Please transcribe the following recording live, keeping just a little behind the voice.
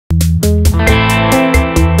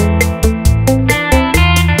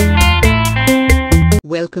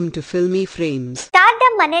Welcome to Filmy Frames.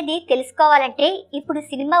 Stardom అనేది తెలుసుకోవాలంటే ఇప్పుడు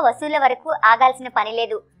సినిమా వసూళ్ల వరకు ఆగాల్సిన పని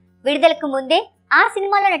లేదు. విడుదలకు ముందే ఆ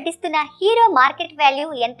సినిమాలో నటిస్తున్న హీరో మార్కెట్ వాల్యూ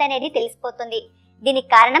ఎంత అనేది తెలిసిపోతుంది. దీనికి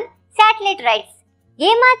కారణం శాటిలైట్ రైట్స్.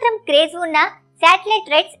 ఏ మాత్రం క్రేజ్ ఉన్నా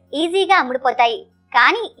శాటిలైట్ రైట్స్ ఈజీగా అమ్ముడుపోతాయి.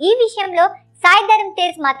 కానీ ఈ విషయంలో సాయి ధరమ్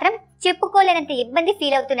తేజ్ మాత్రం చెప్పుకోలేనంత ఇబ్బంది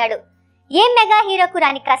ఫీల్ అవుతున్నాడు. ఏ మెగా హీరోకు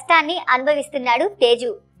రాని కష్టాన్ని అనుభవిస్తున్నాడు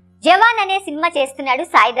తేజు. జవాన్ అనే సినిమా చేస్తున్నాడు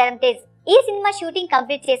సాయి ధరమ్ తేజ్. ఈ సినిమా షూటింగ్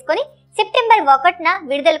కంప్లీట్ చేసుకుని సెప్టెంబర్ 1న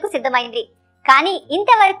విడుదలకు సిద్ధమైంది. కానీ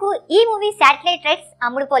ఇంతవరకు ఈ మూవీ శాటిలైట్ రైట్స్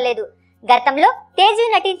అమ్ముడుపోలేదు. గతంలో తేజు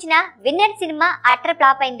నటించిన విన్నర్ సినిమా అట్టర్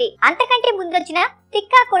ఫ్లాప్ అయింది. అంతకంటే ముందొచ్చిన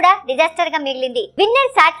తిక్కా కూడా డిజాస్టర్ గా మిగిలింది.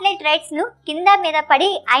 విన్నర్ శాటిలైట్ రైట్స్ ను కింద మీద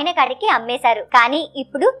పడి అయిన కాడికి అమ్మేశారు. కానీ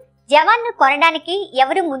ఇప్పుడు జవాన్ ను కొనడానికి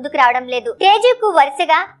ఎవరు ముందుకు రావడం లేదు. తేజుకు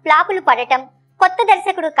వరుసగా ఫ్లాపులు పడటం, కొత్త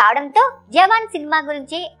దర్శకుడు కావడంతో జవాన్ సినిమా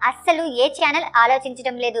గురించి అస్సలు ఏ ఛానల్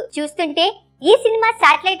ఆలోచించడం లేదు. చూస్తుంటే ఈ సినిమా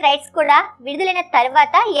శాటిలైట్ రైట్స్ కూడా విడుదలైన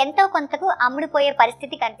తర్వాత ఎంతో కొంతకు అమ్ముడుపోయే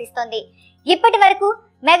పరిస్థితి కనిపిస్తోంది. ఇప్పటి వరకు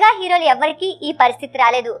మెగా హీరోలు ఎవరికి ఈ పరిస్థితి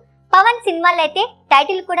రాలేదు. పవన్ సినిమాలు అయితే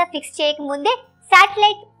టైటిల్ కూడా ఫిక్స్ చేయక ముందే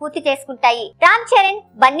శాటిలైట్ పూర్తి చేసుకుంటాయి. రామ్ చరణ్,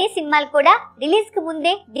 బన్నీ సినిమాలు కూడా రిలీజ్ కు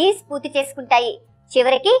ముందే డీల్స్ పూర్తి చేసుకుంటాయి.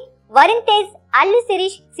 చివరికి వరుణ్ తేజ్, అల్లు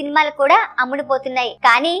శిరీష్ సినిమాలు కూడా అమ్ముడుపోతున్నాయి.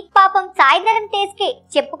 కానీ పాపం సాయి ధరమ్ తేజ్ కి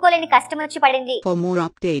చెప్పుకోలేని కష్టం వచ్చి పడింది. For more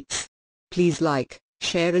updates, please like,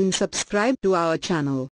 share and subscribe to our channel.